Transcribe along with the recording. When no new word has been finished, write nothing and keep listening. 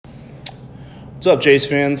What's up, Jays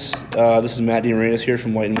fans? This is Matt DeMarinis here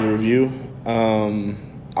from White and Blue Review.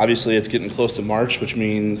 Obviously, it's getting close to March, which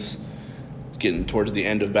means it's getting towards the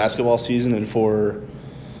end of basketball season, and for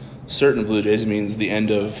certain Blue Jays, it means the end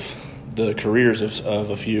of the careers of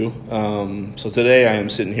a few. So today I am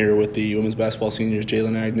sitting here with the women's basketball seniors,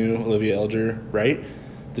 Jaylyn Agnew, Olivia Elger, right?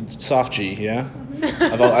 The soft G, yeah?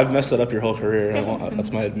 I've messed that up your whole career.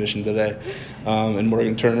 That's my admission today. And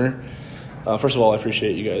Morgan Turner. First of all, I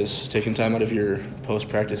appreciate you guys taking time out of your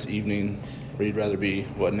post-practice evening where you'd rather be,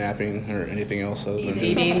 napping or anything else other than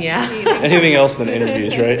eating, yeah. Anything else than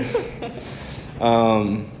interviews, right?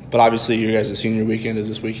 But obviously your guys' senior weekend is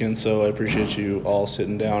this weekend, so I appreciate you all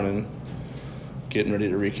sitting down and getting ready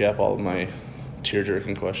to recap all of my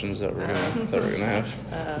tear-jerking questions that we're gonna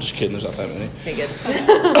have. Just kidding, there's not that many. Okay, good.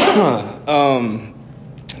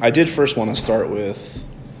 I did first want to start with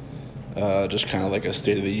just kind of like a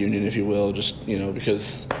State of the Union, if you will, just,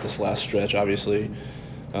 because this last stretch obviously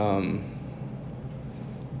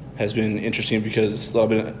has been interesting because it's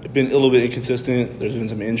been a little bit inconsistent. There's been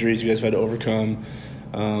some injuries you guys have had to overcome,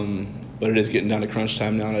 but it is getting down to crunch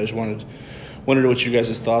time now, and I just wondered what you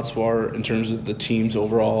guys' thoughts were in terms of the team's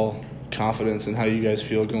overall confidence and how you guys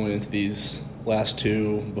feel going into these last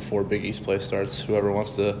two before Big East play starts. Whoever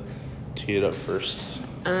wants to tee it up first.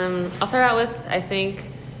 I'll start out with, I think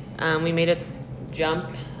we made a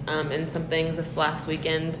jump in some things this last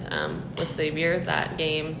weekend with Xavier. That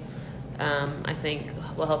game, I think,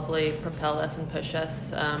 will hopefully propel us and push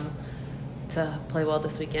us to play well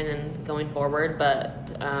this weekend and going forward.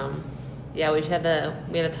 But we had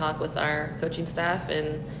to talk with our coaching staff,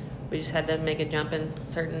 and we just had to make a jump in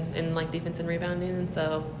defense and rebounding, and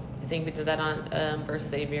so I think we did that on versus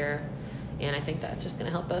Xavier, and I think that's just going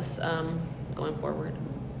to help us going forward.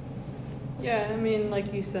 Yeah, I mean,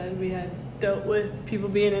 like you said, we had dealt with people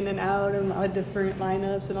being in and out and a lot of different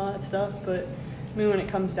lineups and all that stuff, but I mean, when it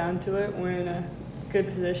comes down to it, we're in a good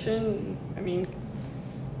position. I mean,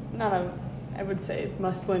 I would say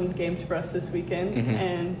must-win games for us this weekend,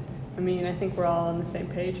 and I mean, I think we're all on the same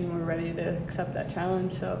page and we're ready to accept that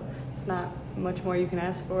challenge, so it's not much more you can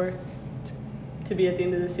ask for to be at the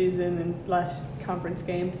end of the season and last conference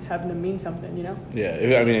games, having them mean something,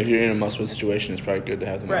 Yeah, I mean, if you're in a must-win situation, it's probably good to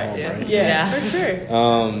have them at home, right? Yeah, for sure.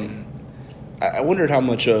 I wondered how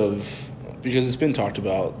much because it's been talked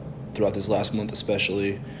about throughout this last month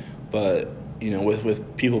especially, but,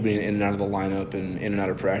 with people being in and out of the lineup and in and out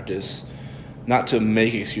of practice, not to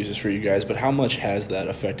make excuses for you guys, but how much has that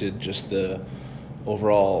affected just the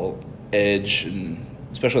overall edge, and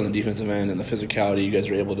especially on the defensive end and the physicality you guys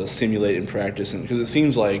are able to simulate in practice? And because it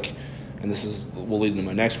seems like, and will lead into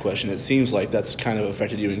my next question, it seems like that's kind of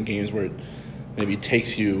affected you in games where it maybe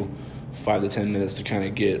takes you 5 to 10 minutes to kind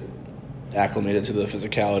of get acclimated to the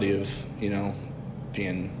physicality of,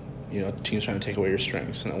 being, teams trying to take away your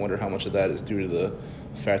strengths. And I wonder how much of that is due to the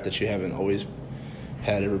fact that you haven't always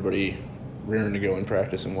had everybody rearing to go in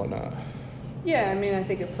practice and whatnot. Yeah, I mean, I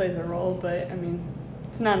think it plays a role, but I mean,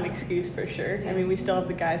 it's not an excuse for sure. I mean, we still have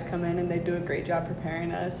the guys come in and they do a great job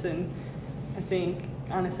preparing us, and I think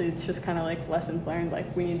honestly it's just kind of like lessons learned.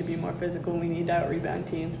 Like, we need to be more physical, we need to out rebound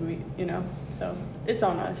teams, so it's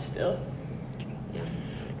on us still.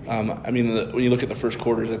 I mean, when you look at the first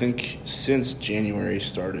quarters, I think since January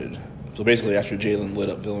started, so basically after Jaylyn lit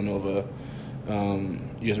up Villanova,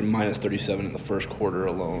 you guys are minus 37 in the first quarter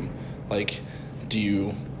alone. Like, do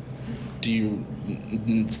you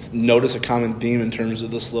notice a common theme in terms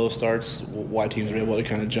of the slow starts, why teams are able to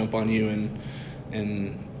kind of jump on you,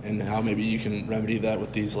 and how maybe you can remedy that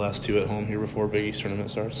with these last two at home here before Big East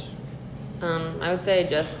tournament starts? I would say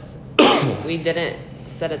just we didn't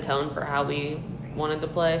set a tone for how we wanted to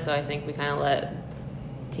play, so I think we kind of let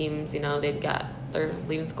teams, they'd got their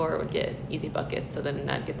leading scorer would get easy buckets, so then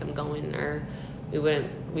that'd get them going, or we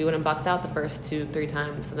wouldn't box out the first 2-3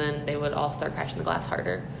 times, so then they would all start crashing the glass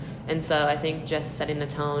harder. And so I think just setting the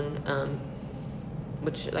tone,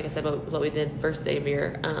 which, like I said, what we did versus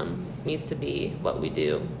Xavier, needs to be what we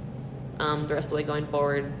do the rest of the way going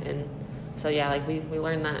forward. And so, we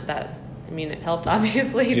learned that. I mean, it helped,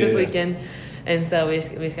 obviously, this weekend. And so we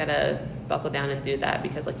just got to buckle down and do that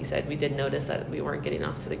because, like you said, we did notice that we weren't getting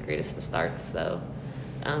off to the greatest of starts. So,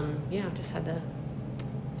 just had to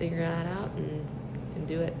figure that out and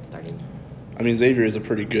do it starting. I mean, Xavier is a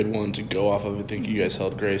pretty good one to go off of. I think you guys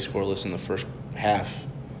held Gray scoreless in the first half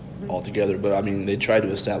altogether, but I mean, they tried to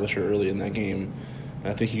establish her early in that game.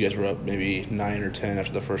 And I think you guys were up maybe 9 or 10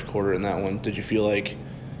 after the first quarter in that one. Did you feel like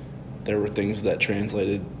there were things that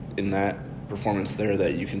translated in that performance there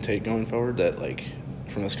that you can take going forward, that, like,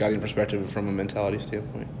 from a scouting perspective, from a mentality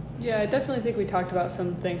standpoint? Yeah, I definitely think we talked about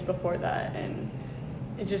some things before that, and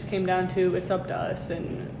it just came down to it's up to us,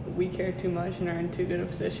 and we care too much and are in too good a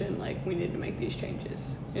position. Like, we need to make these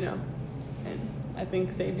changes, And I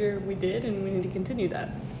think Xavier, we did, and we need to continue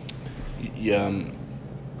that. Yeah,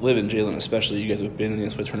 Liv and Jaylyn especially, you guys have been in the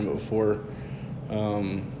NCAA tournament before.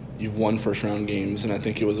 You've won first-round games, and I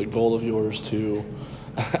think it was a goal of yours to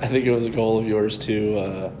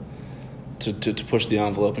push the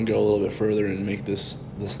envelope and go a little bit further and make this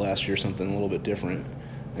last year something a little bit different.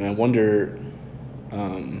 And I wonder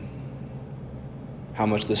how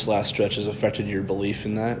much this last stretch has affected your belief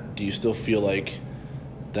in that. Do you still feel like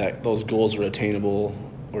that those goals are attainable,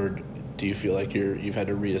 or do you feel like you've had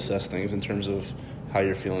to reassess things in terms of how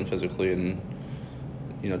you're feeling physically and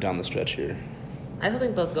down the stretch here? I still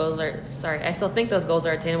think those goals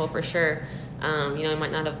are attainable for sure. I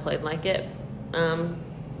might not have played like it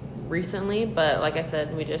recently, but like I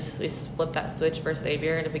said, we flipped that switch for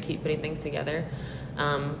Xavier, and if we keep putting things together,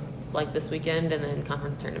 like this weekend and then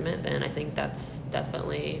conference tournament, then I think that's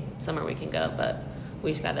definitely somewhere we can go. But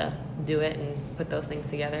we just gotta do it and put those things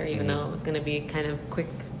together, even though it's gonna be kind of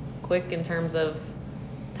quick in terms of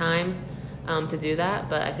time to do that.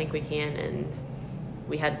 But I think we can, and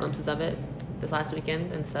we had glimpses of it this last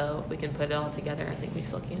weekend, and so if we can put it all together, I think we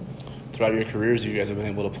still can. Throughout your careers, you guys have been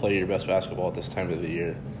able to play your best basketball at this time of the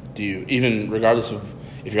year. Do you, even regardless of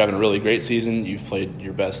if you're having a really great season, you've played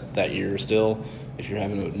your best that year still? If you're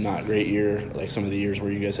having a not great year, like some of the years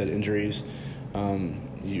where you guys had injuries,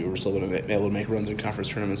 you were still able to make runs in conference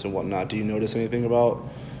tournaments and whatnot. Do you notice anything about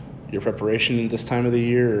your preparation this time of the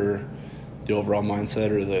year, or the overall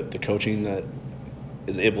mindset, or the coaching that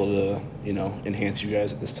is able to, enhance you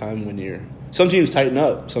guys at this time when you're... Some teams tighten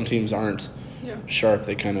up. Some teams aren't sharp.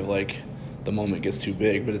 They kind of like the moment gets too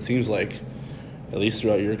big. But it seems like, at least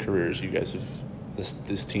throughout your careers, you guys have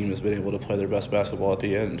this team has been able to play their best basketball at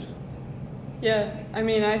the end. Yeah,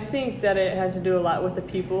 I think that it has to do a lot with the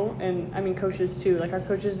people, and coaches too. Like, our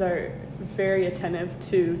coaches are very attentive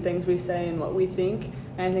to things we say and what we think,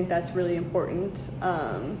 and I think that's really important.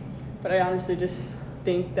 But I honestly just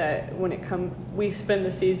think that we spend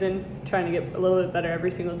the season trying to get a little bit better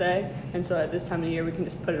every single day, and so at this time of the year we can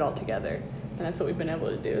just put it all together, and that's what we've been able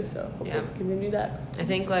to do. So hopefully we can continue that. I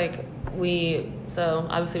think so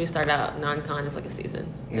obviously we start out non-con as like a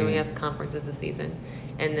season, then we have conference as a season,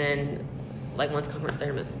 and then once conference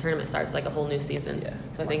tournament starts, like a whole new season. Yeah.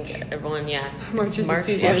 So I think everyone, March is the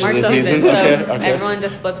season. March is the season. So Okay. Everyone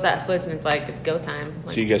just flips that switch, and it's like it's go time.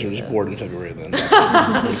 So you guys were just bored in February then?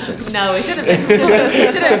 That makes sense. No, we should have been.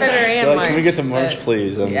 February and March. Can we get to March,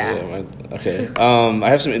 please? Okay. I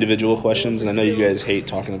have some individual questions, and I know you guys hate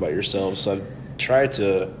talking about yourselves, so I've tried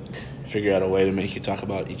to figure out a way to make you talk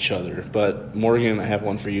about each other. But Morgan, I have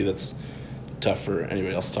one for you that's tough for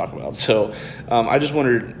anybody else to talk about. So I just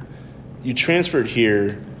wondered, you transferred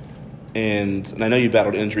here, and I know you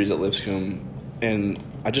battled injuries at Lipscomb, and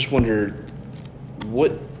I just wondered,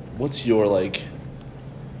 what's your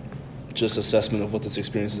just assessment of what this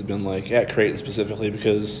experience has been like at Creighton specifically,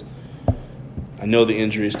 because I know the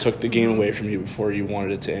injuries took the game away from you before you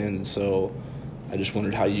wanted it to end. So I just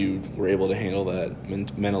wondered how you were able to handle that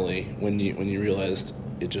mentally when you realized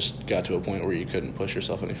it just got to a point where you couldn't push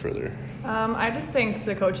yourself any further. I just think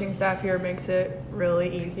the coaching staff here makes it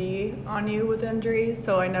really easy on you with injuries,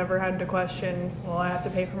 so I never had to question, well, I have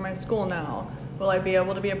to pay for my school now. Will I be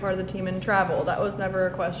able to be a part of the team and travel? That was never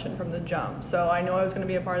a question from the jump. So I knew I was going to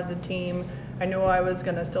be a part of the team. I knew I was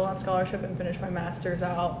going to still have scholarship and finish my master's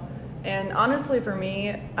out. And honestly, for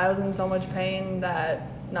me, I was in so much pain that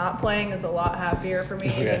not playing is a lot happier for me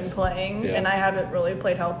than playing. Yeah. And I haven't really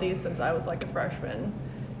played healthy since I was a freshman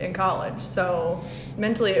in college. So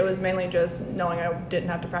mentally, it was mainly just knowing I didn't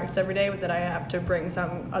have to practice every day, but that I have to bring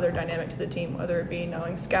some other dynamic to the team, whether it be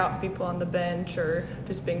knowing scout people on the bench or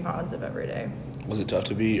just being positive every day. Was it tough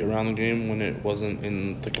to be around the game when it wasn't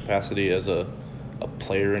in the capacity as a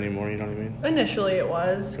player anymore, you know what I mean? Initially it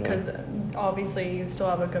was, because obviously you still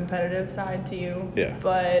have a competitive side to you. Yeah.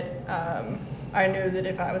 But I knew that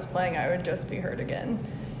if I was playing, I would just be hurt again.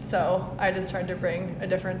 So I just tried to bring a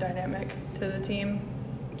different dynamic to the team.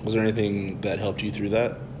 Was there anything that helped you through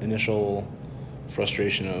that initial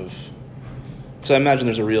frustration of... So I imagine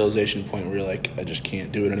there's a realization point where you're like, I just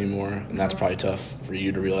can't do it anymore, and that's probably tough for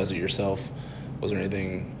you to realize it yourself. Was there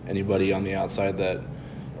anybody on the outside that,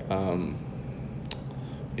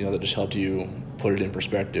 that just helped you put it in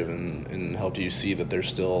perspective and helped you see that there's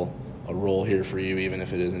still a role here for you, even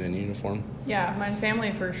if it isn't in uniform? Yeah, my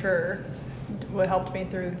family for sure what helped me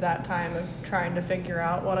through that time of trying to figure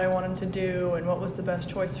out what I wanted to do and what was the best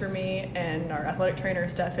choice for me. And our athletic trainer,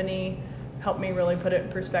 Stephanie, helped me really put it in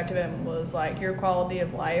perspective and was like, your quality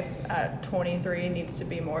of life at 23 needs to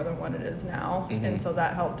be more than what it is now. Mm-hmm. And so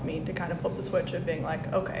that helped me to kind of flip the switch of being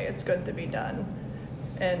like, okay, it's good to be done.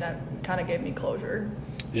 And that kind of gave me closure.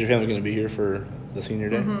 Is your family going to be here for the senior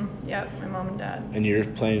day? Mm-hmm. Yep, my mom and dad. And you're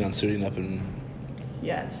planning on suiting up and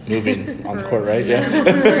yes, moving on the court, right? Yeah. For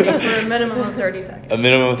a minimum of 30 seconds. A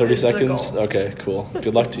minimum of 30 Is the seconds? goal. Okay, cool.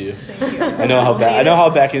 Good luck to you. Thank you. I know how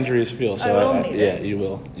back injuries feel, so I will need yeah, it. you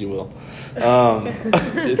will.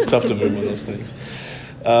 It's tough to move on those things.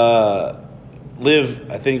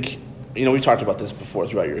 Liv, I think we've talked about this before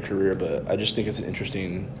throughout your career, but I just think it's an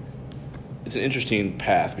interesting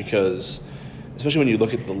path because, especially when you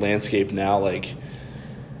look at the landscape now, like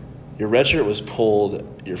your red shirt was pulled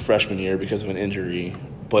your freshman year because of an injury,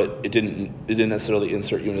 but it didn't necessarily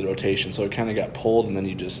insert you into the rotation, so it kind of got pulled and then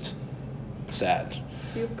you just sat.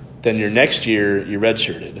 Yep. Then your next year you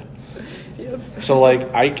redshirted. Yep. So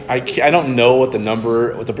like I don't know what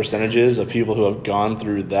the percentage is of people who have gone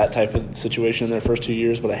through that type of situation in their first 2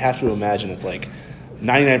 years, but I have to imagine it's like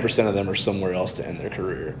 99% of them are somewhere else to end their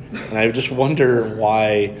career. And I just wonder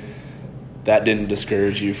why that didn't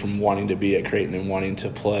discourage you from wanting to be at Creighton and wanting to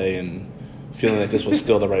play and feeling like this was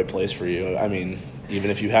still the right place for you. I mean, even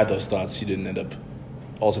if you had those thoughts, you didn't end up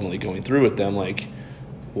ultimately going through with them. Like,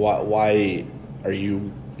 why are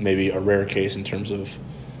you maybe a rare case in terms of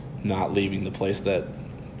not leaving the place that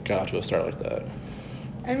got off to a start like that?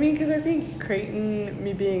 I mean, because I think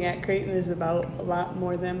me being at Creighton is about a lot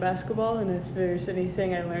more than basketball, and if there's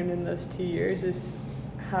anything I learned in those 2 years is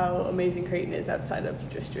how amazing Creighton is outside of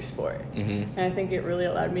just your sport. Mm-hmm. And I think it really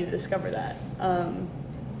allowed me to discover that.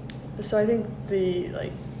 So I think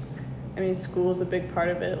school's a big part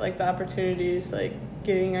of it, like the opportunities, like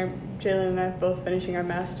Jaylyn and I both finishing our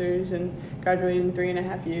masters and graduating in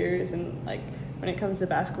 3.5 years, and like when it comes to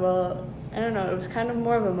basketball, I don't know, it was kind of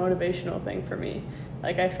more of a motivational thing for me.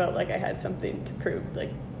 Like I felt like I had something to prove,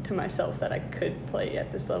 like to myself, that I could play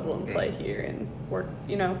at this level and play here and work,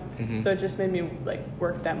 Mm-hmm. So it just made me like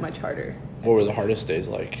work that much harder. What were the hardest days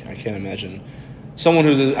like? I can't imagine someone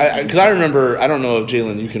who's because I remember, I don't know if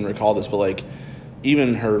Jaylyn, you can recall this, but like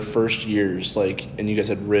even her first years, like, and you guys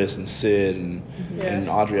had Riss and Sid and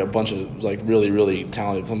Audrey, a bunch of like really, really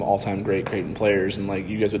talented, some all-time great Creighton players, and like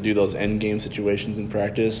you guys would do those end game situations in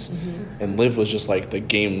practice, and Liv was just like the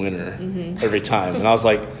game winner every time, and I was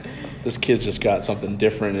like, this kid's just got something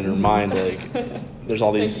different in her mind. Like there's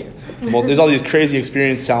all these crazy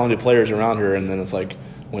experienced, talented players around her, and then it's like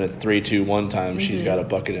when it's 3-2-1 time, she's got a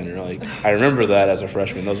bucket in her. Like I remember that as a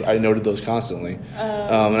freshman. I noted those constantly,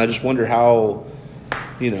 and I just wonder how.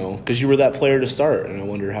 Because you were that player to start, and I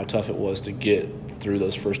wonder how tough it was to get through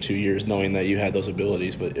those first 2 years knowing that you had those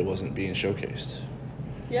abilities, but it wasn't being showcased.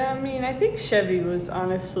 Yeah, I mean, I think Chevy was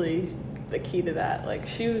honestly the key to that. Like,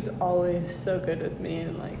 she was always so good with me,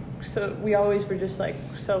 and like, so we always were just like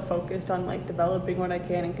so focused on like developing what I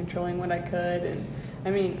can and controlling what I could. And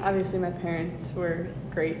I mean, obviously my parents were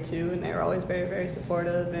great too, and they were always very, very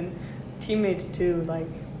supportive, and teammates too.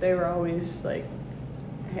 Like, they were always like,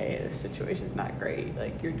 hey, this situation's not great,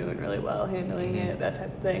 like you're doing really well handling it, that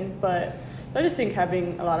type of thing. But I just think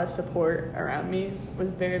having a lot of support around me was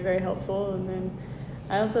very, very helpful. And then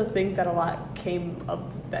I also think that a lot came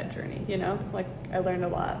of that journey, like I learned a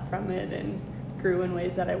lot from it and grew in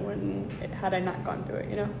ways that I wouldn't had I not gone through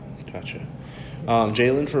it, Gotcha.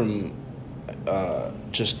 Jaylyn, from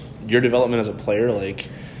just your development as a player, like,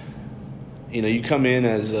 you come in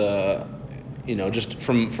as just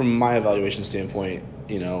from my evaluation standpoint,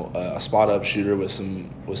 a spot-up shooter with some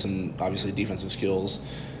obviously defensive skills.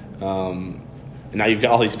 And now you've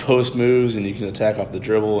got all these post moves, and you can attack off the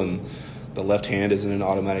dribble, and the left hand isn't an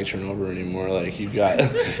automatic turnover anymore. Like, you've got...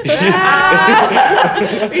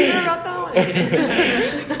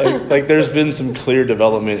 like there's been some clear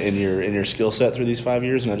development in your skill set through these 5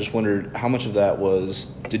 years, and I just wondered how much of that was...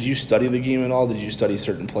 Did you study the game at all? Did you study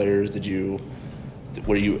certain players?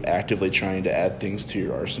 Were you actively trying to add things to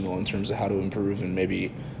your arsenal in terms of how to improve and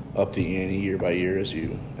maybe up the ante year by year as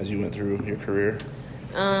you went through your career?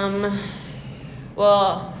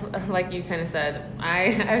 Well, like you kind of said,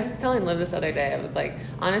 I was telling Liv this other day, I was like,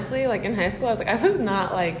 honestly, like in high school, I was like, I was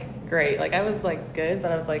not like great. Like I was like good,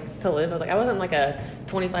 but I was like, to Liv, I was like, I wasn't like a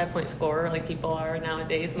 25-point scorer like people are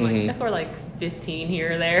nowadays. I'm like, I scored like 15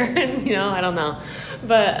 here or there, and I don't know.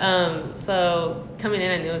 But so coming in,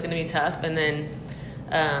 I knew it was going to be tough, and then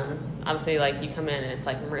obviously, like, you come in and it's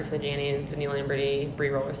like Marissa Janney, Sydney Lamberty, Bree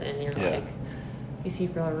Rollerson, and you're like, these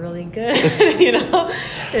people are really good, And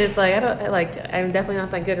it's like, I'm definitely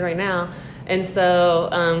not that good right now. And so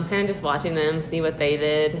kind of just watching them, see what they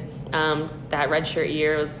did, that redshirt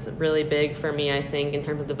year was really big for me, I think, in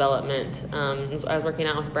terms of development. I was working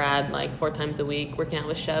out with Brad like 4 times a week, working out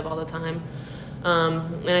with Chev all the time.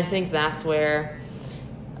 And I think that's where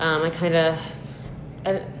I kind of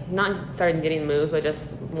not started getting moves, but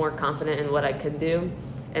just more confident in what I could do.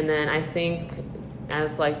 And then I think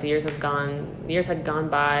as like the years had gone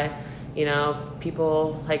by, you know,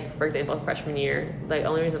 people like, for example, freshman year, like the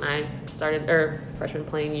only reason I started, or freshman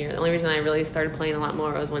playing year, the only reason I really started playing a lot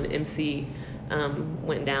more was when MC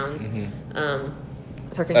went down.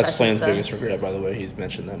 That's Flan's biggest regret, by the way. He's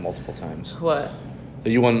mentioned that multiple times. What? I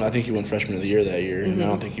think you won freshman of the year that year, and I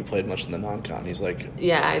don't think you played much in the non-con. He's like,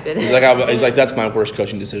 yeah, I did. He's like, that's my worst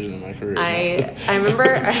coaching decision in my career. I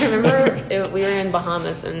remember we were in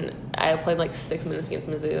Bahamas, and I played like 6 minutes against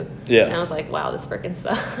Mizzou. Yeah. And I was like, wow, this freaking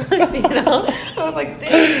sucks. You know, I was like,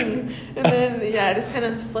 dang. And then I just kind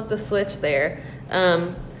of flipped the switch there.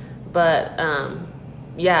 And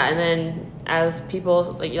then as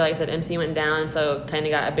people like I said, MC went down, so kind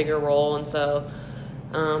of got a bigger role, and so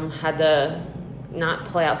had to not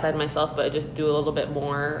play outside myself, but just do a little bit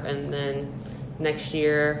more. And then next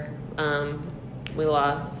year, we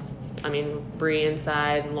lost, Bree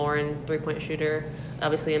inside, Lauren, 3-point shooter,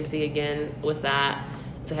 obviously MC again with that.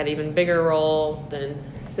 So I had an even bigger role. Then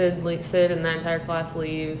Sid and that entire class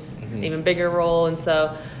leaves, even bigger role. And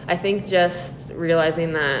so I think just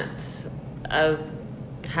realizing that I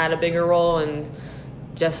had a bigger role and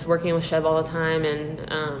just working with Chev all the time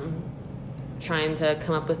and trying to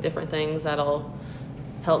come up with different things that'll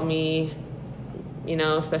help me, you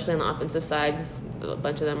know, especially on the offensive side, 'cause a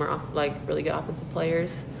bunch of them are really good offensive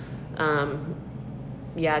players.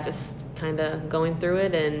 Just kind of going through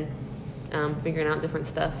it and figuring out different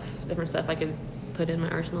stuff I could put in my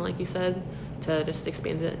arsenal, like you said, to just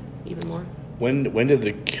expand it even more. When did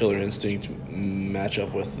the killer instinct match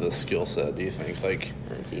up with the skill set, do you think? Like,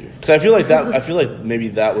 because I feel like maybe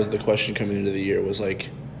that was the question coming into the year, was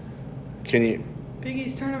like, can you... Big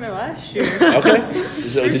East tournament last year. Okay.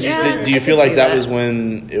 So do you feel like that was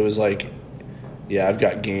when it was like, yeah, I've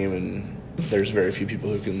got game and there's very few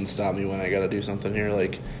people who can stop me when I got to do something here?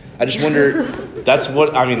 Like, I just wonder, that's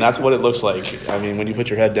what it looks like. I mean, when you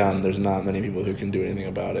put your head down, there's not many people who can do anything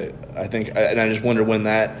about it. I think, and I just wonder when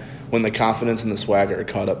the confidence and the swagger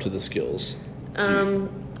caught up to the skills. I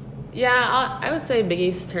would say Big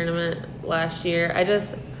East tournament last year. I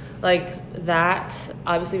just, like that,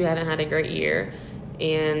 obviously we hadn't had a great year.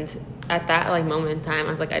 And at that moment in time, I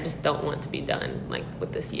was like, I just don't want to be done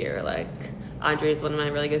with this year. Like, Audrey's one of my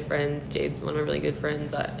really good friends, Jade's one of my really good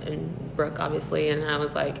friends, and Brooke obviously. And I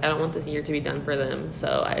was like, I don't want this year to be done for them.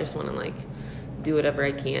 So I just want to do whatever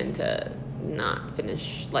I can to not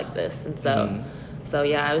finish like this. And so,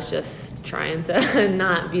 I was just trying to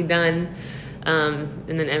not be done. And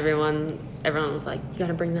then everyone was like, you got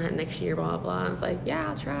to bring that next year, blah, blah. I was like, yeah,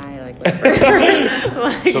 I'll try,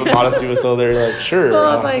 whatever. So the modesty was still there, sure.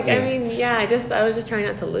 Well, I was like, I was just trying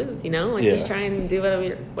not to lose, just trying to do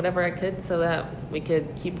whatever I could so that we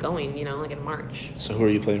could keep going, in March. So who are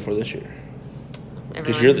you playing for this year?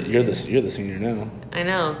 Because you're the senior now. I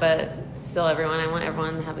know, but still I want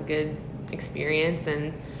everyone to have a good experience,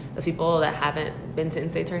 and those people that haven't been to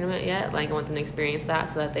NCAA tournament yet, I want them to experience that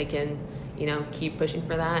so that they can keep pushing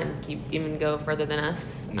for that and even go further than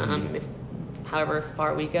us, however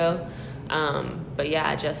far we go.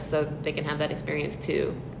 Just so they can have that experience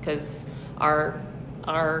too, because our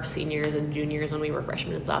seniors and juniors, when we were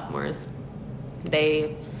freshmen and sophomores,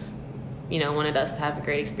 they, wanted us to have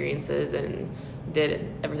great experiences and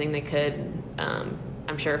did everything they could.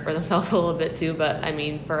 I'm sure for themselves a little bit too, but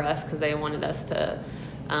for us, because they wanted us to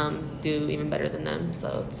do even better than them.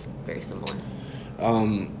 So it's very similar.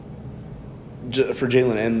 For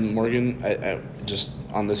Jaylyn and Morgan, I just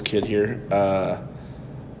on this kid here,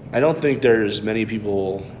 I don't think there's many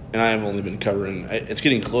people, and I have only been covering, it's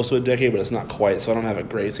getting close to a decade, but it's not quite, so I don't have a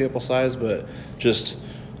great sample size, but just,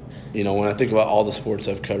 when I think about all the sports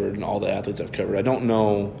I've covered and all the athletes I've covered, I don't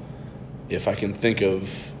know if I can think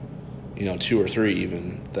of, 2 or 3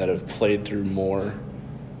 even, that have played through more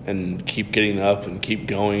and keep getting up and keep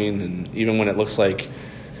going, and even when it looks like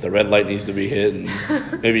the red light needs to be hit, and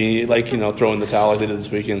maybe throw in the towel like they did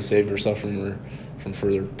this weekend, save herself from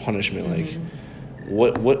further punishment.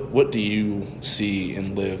 What do you see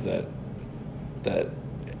in Liv that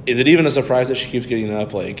is it even a surprise that she keeps getting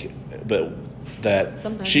up? But that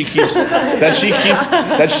sometimes. she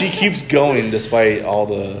keeps going despite all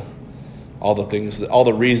the things, all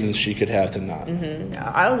the reasons she could have to not. Mm-hmm. Yeah,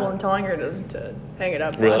 I was the one telling her to hang it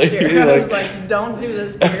up really? last year. I was like, don't do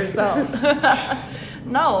this to yourself.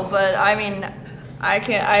 No, but I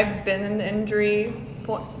can't. I've been in the injury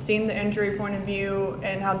seen the injury point of view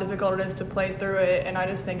and how difficult it is to play through it, and I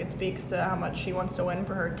just think it speaks to how much she wants to win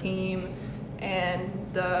for her team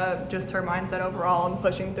and just her mindset overall and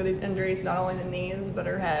pushing through these injuries, not only the knees but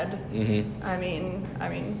her head. Mm-hmm. I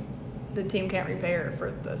mean, the team can't repay her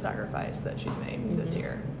for the sacrifice that she's made this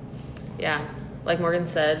year. Yeah, like Morgan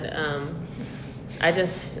said, I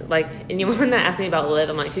just, like, anyone that asked me about Liv,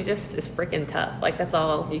 I'm like, she just is freaking tough. Like, that's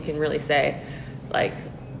all you can really say. Like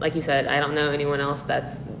you said, I don't know anyone else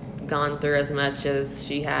that's gone through as much as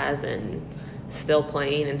she has and still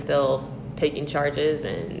playing and still taking charges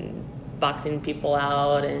and boxing people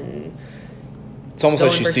out, and it's almost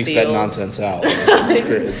like she seeks steals. that nonsense out.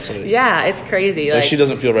 It's like, yeah, it's crazy. It's like she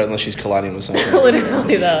doesn't feel right unless she's colliding with something.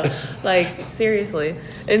 Literally, though. Like, seriously.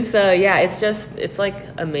 And so, yeah, it's like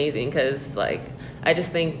amazing because, like, I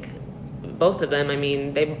just think both of them, I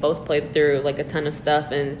mean, they both played through like a ton of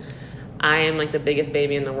stuff, and I am like the biggest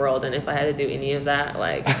baby in the world, and if I had to do any of that,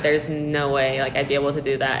 like, there's no way like I'd be able to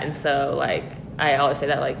do that. And so, like, I always say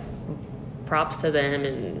that, like, props to them,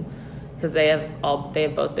 and because they have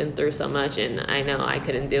both been through so much, and I know I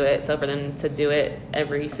couldn't do it. So for them to do it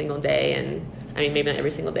every single day, and I mean, maybe not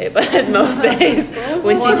every single day, but most days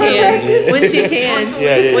when she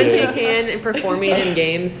can, and performing in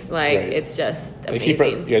games, like, right. It's just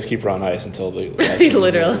amazing. You guys keep her on ice until the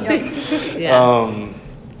literally. Yeah.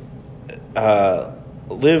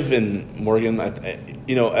 Liv and Morgan, I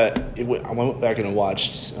went back and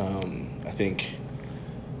watched. I think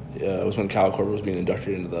it was when Kyle Korver was being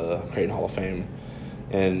inducted into the Creighton Hall of Fame.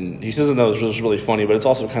 And he says that was just really funny, but it's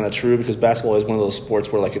also kind of true because basketball is one of those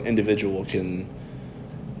sports where, like, an individual can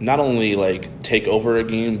not only, like, take over a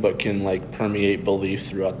game, but can, like, permeate belief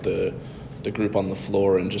throughout the group on the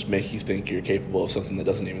floor and just make you think you're capable of something that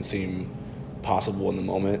doesn't even seem possible in the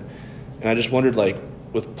moment. And I just wondered, like,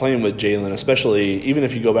 with playing with Jaylyn, especially even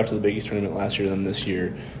if you go back to the Big East tournament last year and then this year,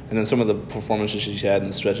 and then some of the performances she's had and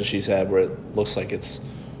the stretches she's had where it looks like it's,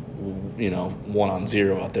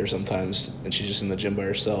 1-on-0 out there sometimes, and she's just in the gym by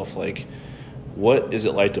herself. Like, what is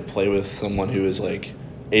it like to play with someone who is, like,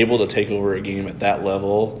 able to take over a game at that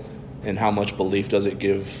level, and how much belief does it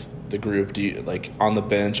give the group? Do you, like, on the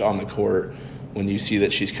bench, on the court, when you see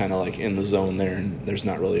that she's kind of, like, in the zone there and there's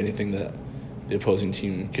not really anything that the opposing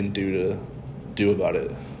team can do about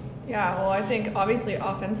it? Yeah, well, I think obviously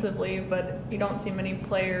offensively, but you don't see many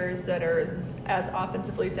players that are as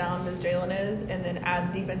offensively sound as Jaylyn is and then as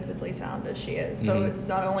defensively sound as she is. So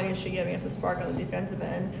not only is she giving us a spark on the defensive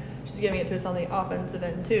end, she's giving it to us on the offensive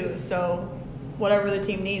end too. So whatever the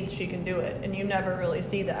team needs, she can do it. And you never really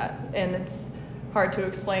see that. And it's hard to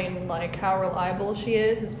explain, like, how reliable she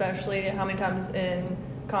is, especially how many times in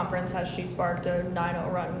conference has she sparked a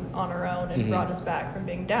 9-0 run on her own and brought us back from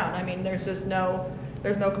being down. I mean, there's no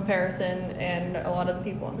comparison, and a lot of the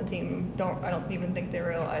people on the team I don't even think they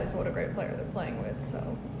realize what a great player they're playing with.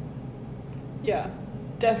 So yeah,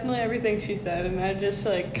 definitely everything she said. And I just,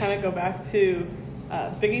 like, kind of go back to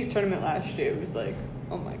Big East tournament last year. It was like,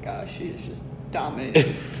 oh my gosh, she is just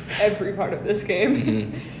dominating every part of this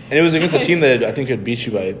game. And it was against a team that I think had beat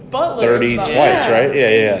you by Butler 30 twice, right?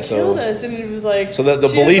 Yeah. So killed us, and it was like, so the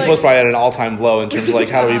belief was probably at an all-time low in terms of, like,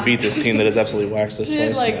 how do we beat this team that has absolutely waxed us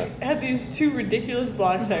twice? Had these two ridiculous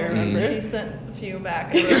blocks. I remember she sent a few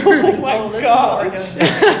back. And oh my god, this is what we're doing.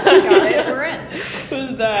 Got it, we're in. It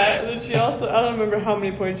was that? And then she also, I don't remember how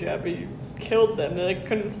many points you had, but you killed them. They, like,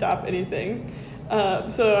 couldn't stop anything.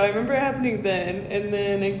 So I remember it happening then, and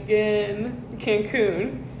then again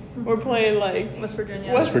Cancun. We're playing, like, West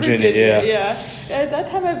Virginia, yeah. At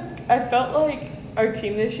that time, I felt like our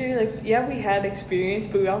team this year, like, yeah, we had experience,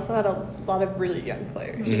 but we also had a lot of really young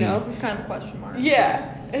players, you know? It's kind of a question mark.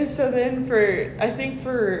 Yeah. And so then I think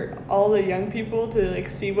for all the young people to, like,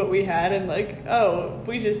 see what we had and, like, oh,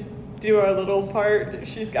 we just do our little part,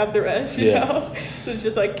 she's got the rest, you know? So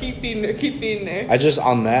just, like, keep being there. I just,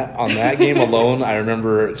 on that game alone, I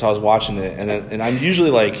remember, because I was watching it, and I'm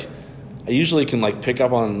usually, like, I usually can, like, pick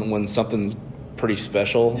up on when something's pretty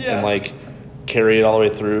special and, like, carry it all the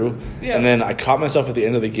way through. Yeah. And then I caught myself at the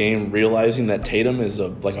end of the game realizing that Tatum is a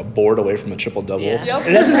board away from a triple-double. Yeah. Yep.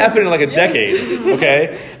 It hasn't happened in, like, a decade,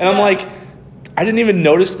 okay? And I'm like, I didn't even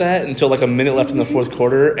notice that until, like, a minute left in the fourth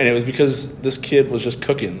quarter, and it was because this kid was just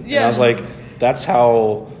cooking. Yeah. And I was like, that's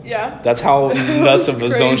how nuts of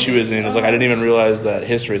a zone she was in. It's like, I didn't even realize that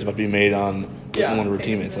history is about to be made on one of her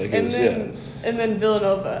teammates. Like, it was, And then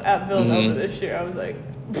Villanova this year, I was like,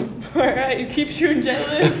 all right, you keep shooting,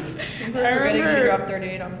 Jaylyn. I remember she dropped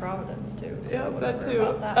 38 on Providence too. So yeah, that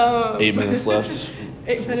too. 8 minutes left.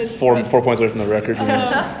 8 minutes. 4 points away from the record.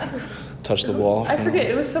 Touch the ball. I forget.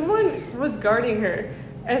 It was someone was guarding her,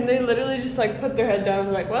 And they literally just, like, put their head down. I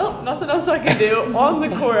was like, well, nothing else I can do. On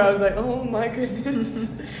the court, I was like, oh, my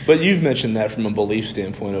goodness. But you've mentioned that from a belief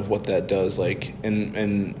standpoint of what that does. Like,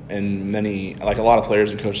 and many, like, a lot of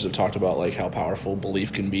players and coaches have talked about, like, how powerful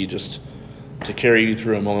belief can be just to carry you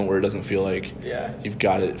through a moment where it doesn't feel like you've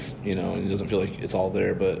got it, you know, and it doesn't feel like it's all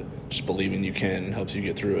there, but just believing you can helps you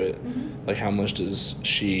get through it. Mm-hmm. Like, how much does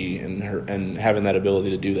she and having that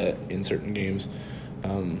ability to do that in certain games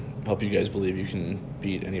help you guys believe you can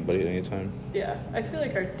beat anybody at any time? Yeah, I feel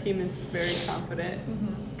like our team is very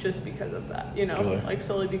confident just because of that, you know, like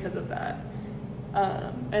solely because of that.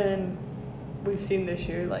 And we've seen this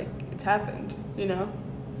year, like, it's happened, you know?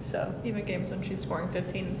 So even games when she's scoring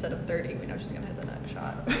 15 instead of 30, we know she's going to hit the next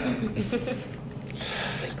shot.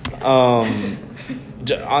 On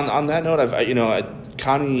that note,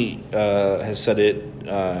 Connie has said it,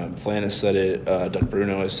 Flan has said it, Doug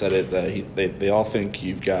Bruno has said it, that they all think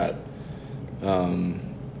you've got,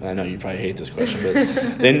 I know you probably hate this question, but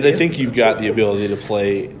they think you've got the ability to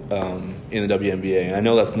play in the WNBA. And I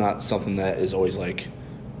know that's not something that is always like,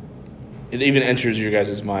 it even enters your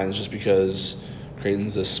guys' minds just because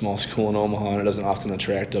Creighton's this small school in Omaha and it doesn't often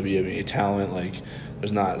attract WNBA talent. Like,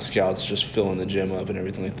 there's not scouts just filling the gym up and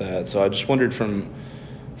everything like that. So I just wondered from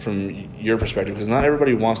your perspective, because not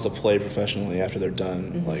everybody wants to play professionally after they're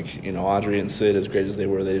done. Mm-hmm. Like, you know, Audrey and Sid, as great as they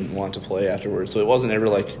were, they didn't want to play afterwards. So it wasn't ever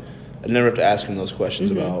like, I never have to ask them those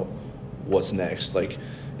questions about what's next. Like,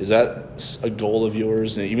 is that a goal of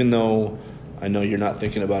yours? And even though I know you're not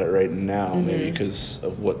thinking about it right now, maybe because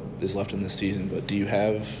of what is left in this season, but do you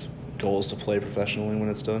have goals to play professionally when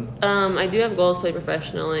it's done? I do have goals to play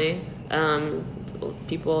professionally.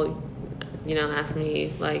 People, you know, ask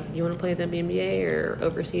me, like, do you want to play at the WNBA or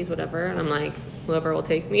overseas, whatever? And I'm like, whoever will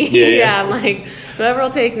take me. I'm like, whoever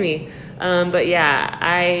will take me. But yeah,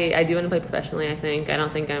 I do want to play professionally, I think. I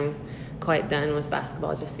don't think I'm quite done with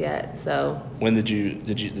basketball just yet. So when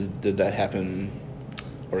did that happen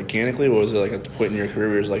organically? Or was it like a point in your career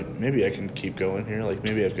where it was like, maybe I can keep going here? Like,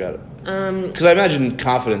 maybe I've got it. Because I imagine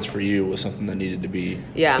confidence for you was something that needed to be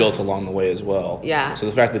built along the way as well. Yeah. So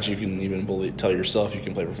the fact that you can even tell yourself you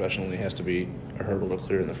can play professionally has to be a hurdle to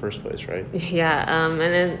clear in the first place, right? Yeah. And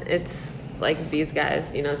then it's like these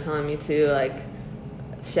guys, you know, telling me to, like,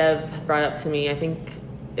 Chev brought up to me, I think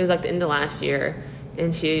it was like the end of last year,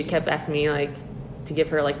 and she kept asking me, like, to give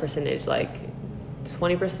her, like, percentage, like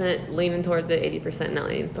 20% leaning towards it, 80% not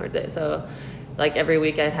leaning towards it. So, like, every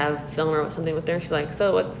week I'd have film or something with her. She's like,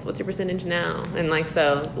 so what's your percentage now? And, like,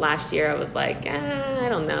 so last year I was like, I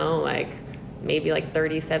don't know, like, maybe like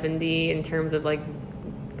 30-70 in terms of, like,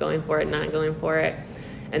 going for it, not going for it.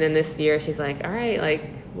 And then this year she's like, all right,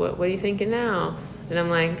 like, what are you thinking now? And I'm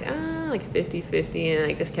like, like 50-50, and,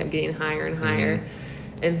 like, just kept getting higher and higher.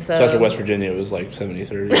 And so after West Virginia, it was like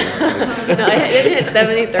 70-30. No, I didn't hit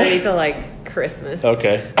 70-30 till, like, Christmas.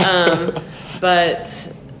 Okay.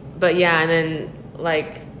 But yeah, and then,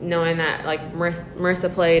 like, knowing that, like,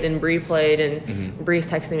 Marissa played and Bree played, and Bree's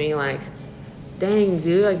texting me, like, dang,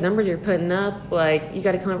 dude, like, numbers you're putting up, like, you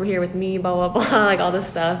got to come over here with me, blah, blah, blah, like, all this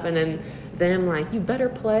stuff. And then them, like, you better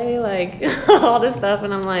play, like, all this stuff.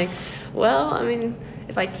 And I'm like, well, I mean,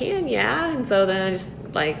 if I can, yeah. And so then I just,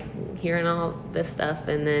 like, hearing all this stuff,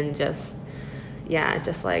 and then just, yeah, it's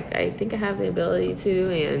just like, I think I have the ability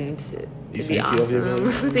to, and it'd be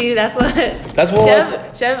awesome. See, that's what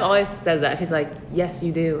Chev always says that. She's like, yes,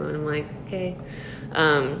 you do. And I'm like, okay.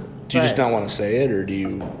 Do you just not want to say it, or do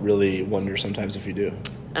you really wonder sometimes if you do?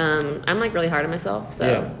 I'm, like, really hard on myself,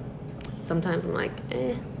 so sometimes I'm like,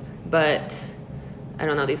 but I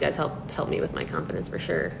don't know, these guys help me with my confidence for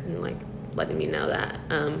sure, and, like, letting me know that.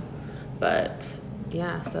 But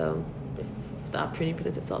yeah, so if the opportunity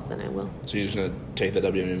presents itself, then I will. So you're just gonna take the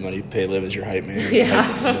WNBA money, pay Liv as your hype man?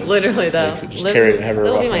 Yeah, literally though. Like, just carry it, have her.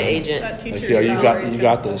 They'll be my agent. That like, you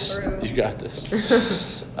got this. You got this.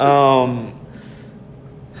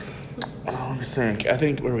 Let me think. I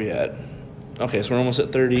think, where are we at? Okay, so we're almost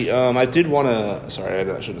at 30. I did want to. Sorry, I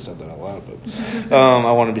shouldn't have said that out loud, but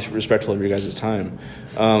I want to be respectful of your guys' time.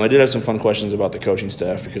 I did have some fun questions about the coaching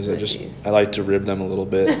staff, because I like to rib them a little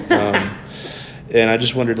bit. And I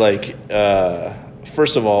just wondered, like,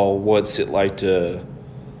 first of all, what's it like to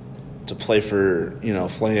play for, you know,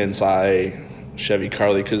 Flan, Cy, Chevy,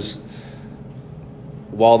 Carly? Because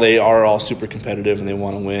while they are all super competitive and they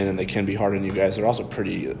want to win and they can be hard on you guys, they're also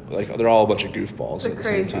pretty, like, they're all a bunch of goofballs at the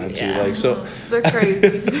same time too. Like, so they're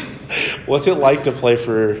crazy. What's it like to play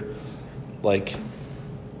for, like,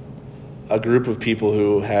 a group of people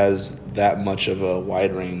who has that much of a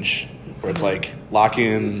wide range, where it's like lock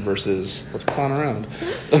in versus let's clown around?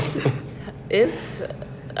 It's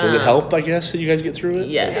Does it help, I guess, that you guys get through it?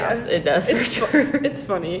 Yes, it does for sure. It's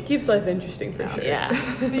funny. It keeps life interesting for sure.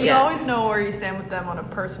 Yeah. But you always know where you stand with them on a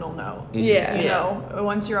personal note. Mm-hmm. Yeah. You know,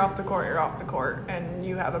 once you're off the court, you're off the court, and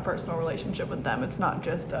you have a personal relationship with them. It's not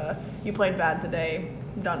just you played bad today,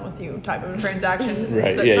 done with you type of transaction.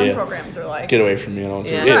 Right, that some programs are like. Get away from me.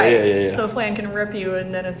 Yeah. So Flan can rip you,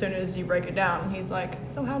 and then as soon as you break it down, he's like,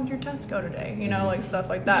 so how did your test go today? You know, like stuff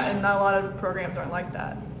like that. And not a lot of programs aren't like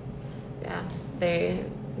that. Yeah.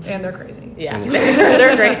 And they're crazy. Yeah,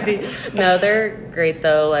 they're crazy. No, they're great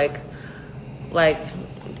though. Like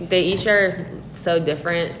they each are so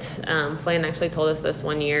different. Flan actually told us this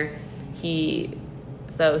one year. He's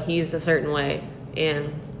a certain way,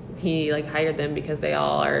 and he like hired them because they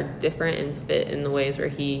all are different and fit in the ways where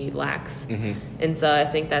he lacks. Mm-hmm. And so I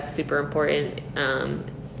think that's super important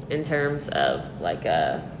in terms of like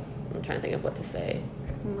I'm trying to think of what to say.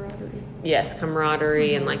 Camaraderie. Yes,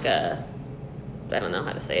 camaraderie and like I don't know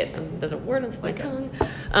how to say it. There's a word on my tongue.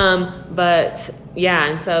 But yeah,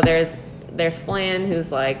 and so there's Flan,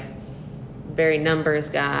 who's like very numbers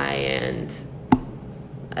guy, and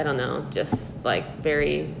I don't know, just like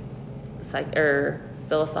very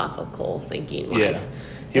philosophical thinking wise. Yeah.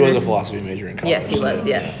 He was a philosophy major in college. Yes, he was,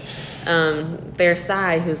 yes. There's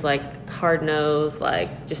Sai, who's like hard nosed,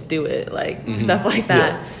 like just do it, like stuff like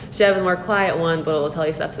that. Yeah. Chev is a more quiet one, but will tell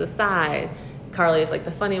you stuff to the side. Carly is like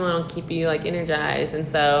the funny one, will keep you like energized, and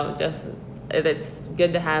so just it's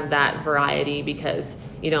good to have that variety because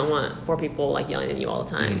you don't want 4 people like yelling at you all the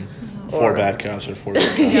time. Mm-hmm. 4 bad cops or 4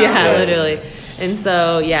 bad cops. Yeah, literally. And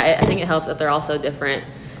so I think it helps that they're all so different,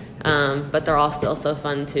 but they're all still so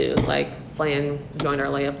fun too. Like Flan joined our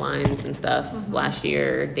layup lines and stuff last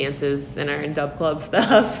year, dances in our dub club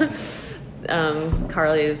stuff.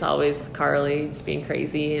 Carly is always Carly, just being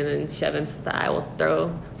crazy, and then Chev and Sai will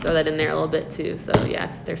throw that in there a little bit too. So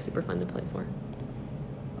they're super fun to play for.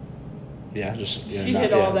 Yeah, she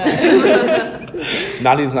hit all that.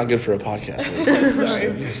 Nadi's not good for a podcast. Sorry.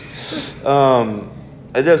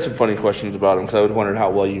 I did have some funny questions about them because I would wonder how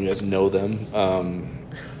well you guys know them.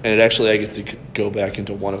 And I get to go back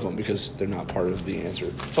into one of them because they're not part of the answer.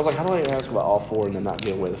 So I was like, how do I ask about all 4 and then not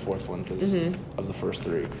give away the 4th one because of the first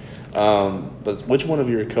 3? But which one of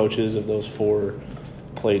your coaches of those 4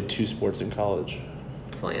 played 2 sports in college?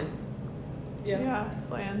 Flan. Yeah,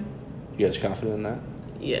 Flan. You guys confident in that?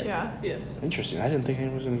 Yes. Yeah. Yes. Interesting. I didn't think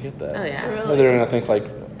anyone was going to get that. Oh, yeah. Really? They're going to think, like,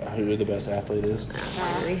 who the best athlete is.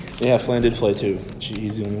 Yeah, Flan did play, too.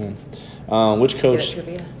 He's the only one. Which coach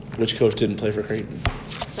didn't play for Creighton?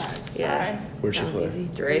 Yeah. Where'd she play? Easy.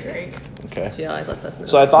 Drake. Okay. She always lets us know.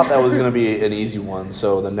 So I thought that was going to be an easy one.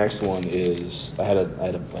 So the next one is I had a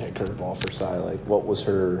curveball for Sai. Like, what was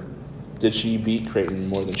her? Did she beat Creighton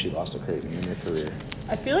more than she lost to Creighton in her career?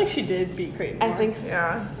 I feel like she did beat Creighton more. I think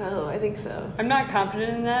so. I think so. I'm not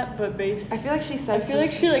confident in that, but I feel like she said. I feel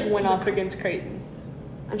like she went off against Creighton.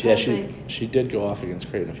 She did go off against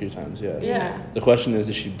Creighton a few times. Yeah. Yeah. The question is,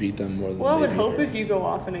 did she beat them more than? Well, I they would beat hope her? if you go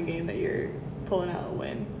off in a game that you're pulling out a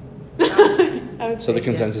win. So the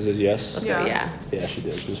consensus is yes. Yeah. Yeah, she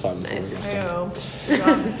did. She was 5-4 against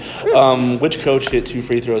Nice. Which coach hit 2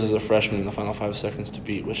 free throws as a freshman in the final 5 seconds to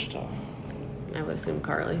beat Wichita? I would assume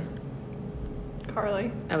Carly.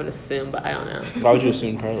 I would assume, but I don't know. Why would you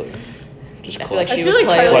assume Carly? Just I feel like clutch. she would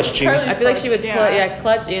play. Clutch cheating. I feel like she would play.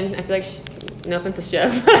 Clutch, and I feel like no offense to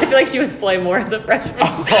Chev, but I feel like she would play more as a freshman.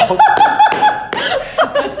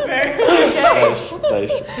 That's very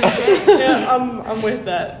Nice. Yeah, I'm with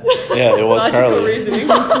that. Yeah, it was Logical Carly. reasoning.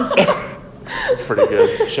 It's pretty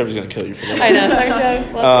good. Chevy's gonna kill you for that. I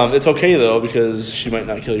know. It's okay though because she might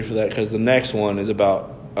not kill you for that because the next one is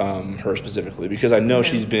about her specifically because I know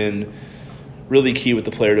she's been really key with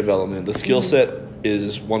the player development. The skill set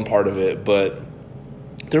is one part of it, but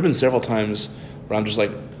there have been several times where I'm just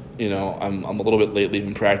like, I'm a little bit late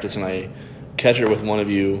leaving practice and I catch her with one of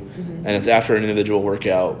you and it's after an individual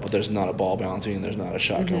workout, but there's not a ball bouncing and there's not a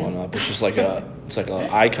shot going up. It's just like a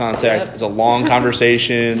eye contact. Yep. It's a long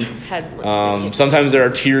conversation. Sometimes there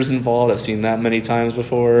are tears involved. I've seen that many times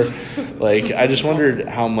before. Like, I just wondered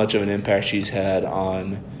how much of an impact she's had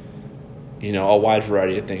on, a wide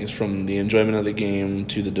variety of things, from the enjoyment of the game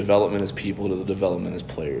to the development as people to the development as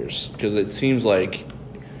players. Because it seems like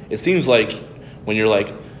when you're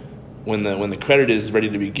like, when the credit is ready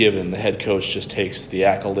to be given, the head coach just takes the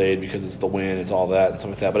accolade because it's the win, it's all that and stuff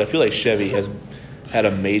like that. But I feel like Chevy has had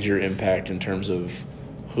a major impact in terms of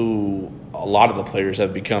who a lot of the players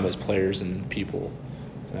have become as players and people.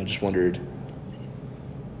 And I just wondered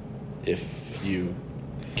if you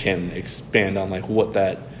can expand on like what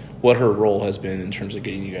her role has been in terms of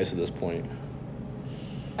getting you guys to this point.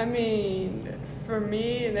 I mean, For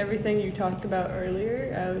me and everything you talked about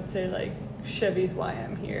earlier, I would say like Chevy's why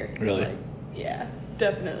I'm here. Really? Like, yeah,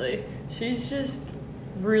 definitely. She's just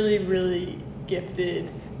really, really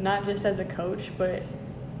gifted, not just as a coach, but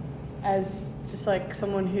as just like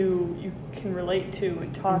someone who you can relate to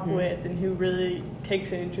and talk with, and who really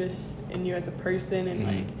takes an interest in you as a person, and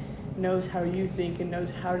like knows how you think and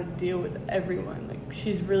knows how to deal with everyone. Like,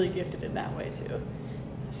 she's really gifted in that way too.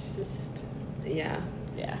 She's just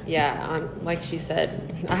like she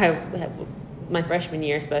said, I have my freshman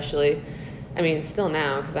year especially. I mean, still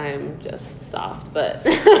now because I am just soft, but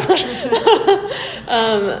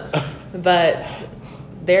but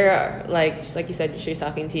there are like you said, she's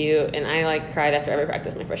talking to you, and I like cried after every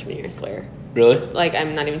practice my freshman year. I swear. Really? Like,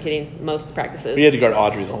 I'm not even kidding. Most practices. We had to guard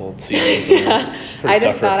Audrey the whole season. So it's pretty I tough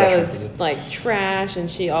just for a thought I freshman was like trash,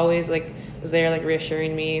 and she always like was there like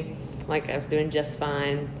reassuring me, like I was doing just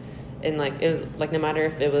fine. And like it was like no matter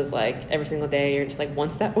if it was like every single day or just like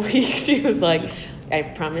once that week, she was like, I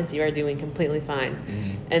promise you are doing completely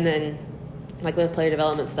fine. And then like with player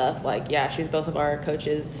development stuff, like she was both of our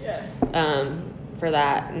coaches for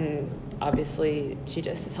that, and obviously she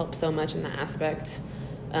just has helped so much in that aspect.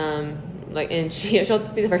 And she'll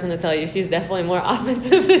be the first one to tell you she's definitely more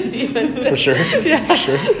offensive than defensive. For sure. For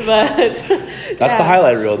sure. But that's the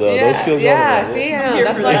highlight reel, though. Those skills. That's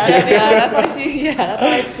why that's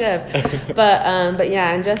why it's Chev. But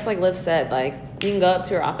and just like Liv said, like you can go up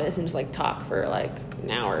to her office and just like talk for like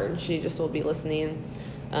an hour, and she just will be listening.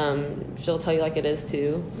 She'll tell you like it is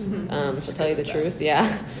too. She'll tell you the truth.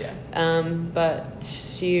 But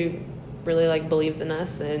she really like believes in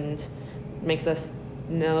us and makes us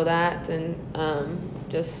know that, and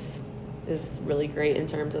just is really great in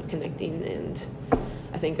terms of connecting, and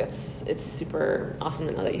I think it's super awesome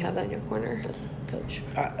to know that you have that in your corner as a coach.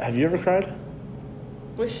 Have you ever cried?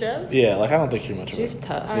 With Chev? Yeah, like I don't think you're much of She's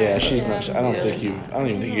tough. Yeah, she's not. I don't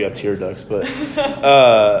even think you have tear ducts. But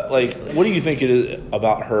like, what do you think it is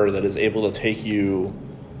about her that is able to take you,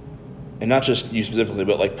 and not just you specifically,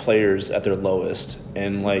 but like players at their lowest,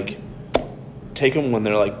 and like take them when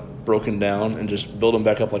they're like broken down and just build them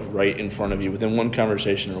back up like right in front of you within one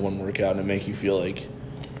conversation or one workout, and make you feel like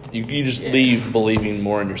you just leave believing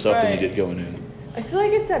more in yourself than you did going in. I feel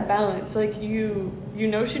like it's that balance. Like you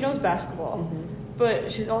know she knows basketball,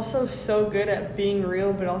 but she's also so good at being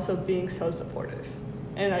real, but also being so supportive,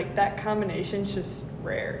 and like that combination's just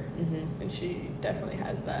rare, and she definitely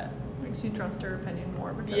has that. Makes you trust her opinion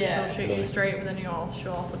more because she'll shoot you straight, but then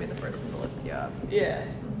she'll also be the first one to lift you up.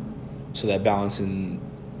 So that balance in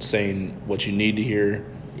saying what you need to hear,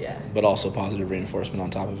 but also positive reinforcement on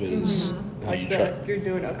top of it is how you try. You're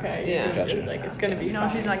doing okay. Gotcha. Like it's gonna be.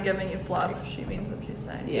 She's not giving you fluff. She means what she's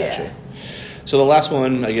saying. Gotcha. So the last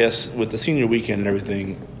one, I guess, with the senior weekend and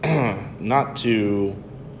everything, not to,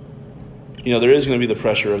 there is going to be the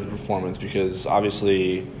pressure of the performance, because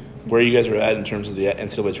obviously where you guys are at in terms of the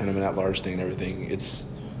NCAA tournament at large thing and everything,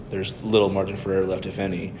 there's little margin for error left, if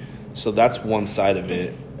any. So that's one side of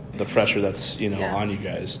it. The pressure that's on you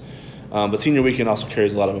guys, but senior weekend also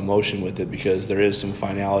carries a lot of emotion with it, because there is some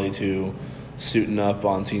finality to suiting up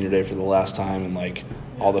on senior day for the last time, and like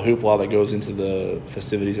all the hoopla that goes into the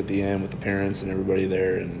festivities at the end with the parents and everybody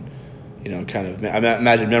there, and kind of I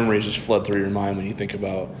imagine memories just flood through your mind when you think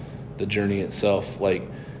about the journey itself. Like,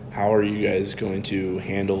 how are you guys going to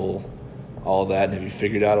handle all that, and have you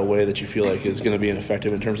figured out a way that you feel like is going to be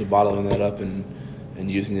effective in terms of bottling that up and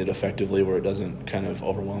using it effectively where it doesn't kind of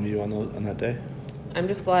overwhelm you on that day? I'm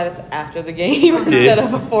just glad it's after the game instead of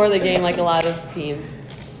before the game, like a lot of teams.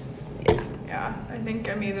 Yeah, I think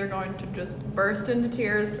I'm either going to just burst into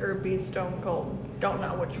tears or be stone cold. Don't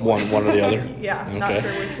know which one. One or the other? Okay. Not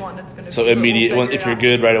sure which one it's going to be. So immediate, if you're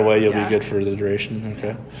good right away, you'll be good for the duration.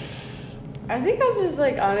 Okay. I think I'm just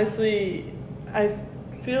like, honestly, I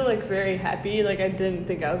feel like very happy. Like I didn't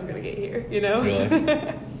think I was going to get here,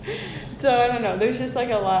 Really? So I don't know. There's just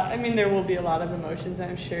like a lot. I mean, there will be a lot of emotions.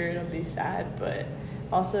 I'm sure it'll be sad, but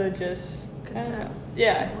also just content.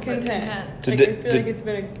 Content. Like, I feel like it's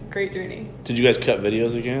been a great journey. Did you guys cut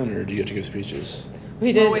videos again, or do you get to give speeches?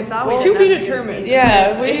 We did. Well, we thought we to be determined.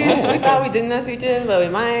 Yeah, we thought we didn't have speeches, but we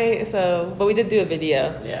might. But we did do a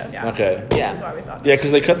video. Yeah. Okay. Yeah. That's why we thought. Yeah,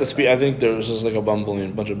 because they cut the speech. I think there was just like a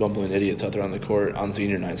bunch of bumbling idiots out there on the court on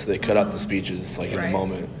senior night, so they cut out the speeches like in the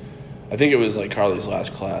moment. I think it was like Carly's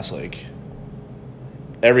last class. Like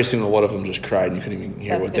every single one of them just cried, and you couldn't even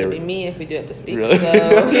hear what they were. That's gonna be me if we do have to speak. Really? So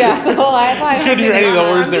I couldn't hear any of the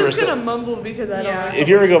words they were saying. I'm just gonna mumble because I don't know. If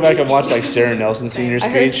you ever go back and watch like Sarah Nelson's senior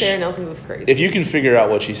speech, I heard Sarah Nelson was crazy. If you can figure out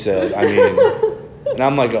what she said, I mean, and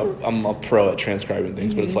I'm a pro at transcribing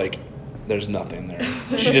things, but it's like there's nothing there.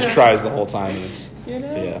 She just cries the whole time. And it's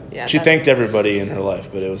Yeah, she thanked everybody in her life,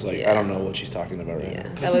 but it was like I don't know what she's talking about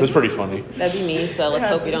right now. It was pretty funny. That'd be me. So let's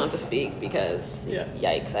hope you don't have to speak because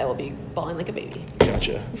yikes, I will be bawling like a baby.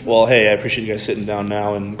 Gotcha. Well, hey, I appreciate you guys sitting down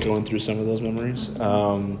now and going through some of those memories.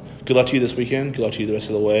 Good luck to you this weekend. Good luck to you the rest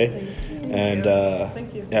of the way. And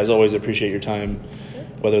Thank you. as always, I appreciate your time,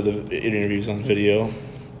 whether the interview's on video,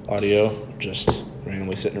 audio, or just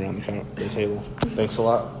randomly sitting around the table. Thanks a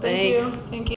lot. Thanks. Thank you.